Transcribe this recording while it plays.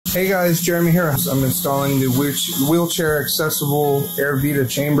Hey guys, Jeremy here. I'm installing the wheelchair accessible Airvida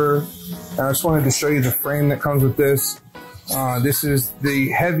chamber. I just wanted to show you the frame that comes with this. This is the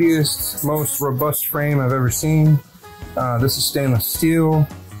heaviest, most robust frame I've ever seen. This is stainless steel.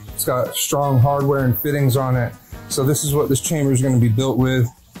 It's got strong hardware and fittings on it. So this is what this chamber is going to be built with.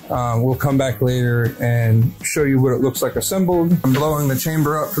 We'll come back later and show you what it looks like assembled. I'm blowing the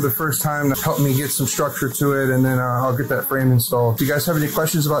chamber up for the first time to help me get some structure to it, and then I'll get that frame installed. If you guys have any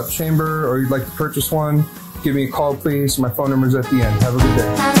questions about the chamber or you'd like to purchase one, give me a call please. My phone number is at the end. Have a good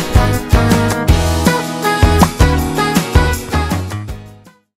day.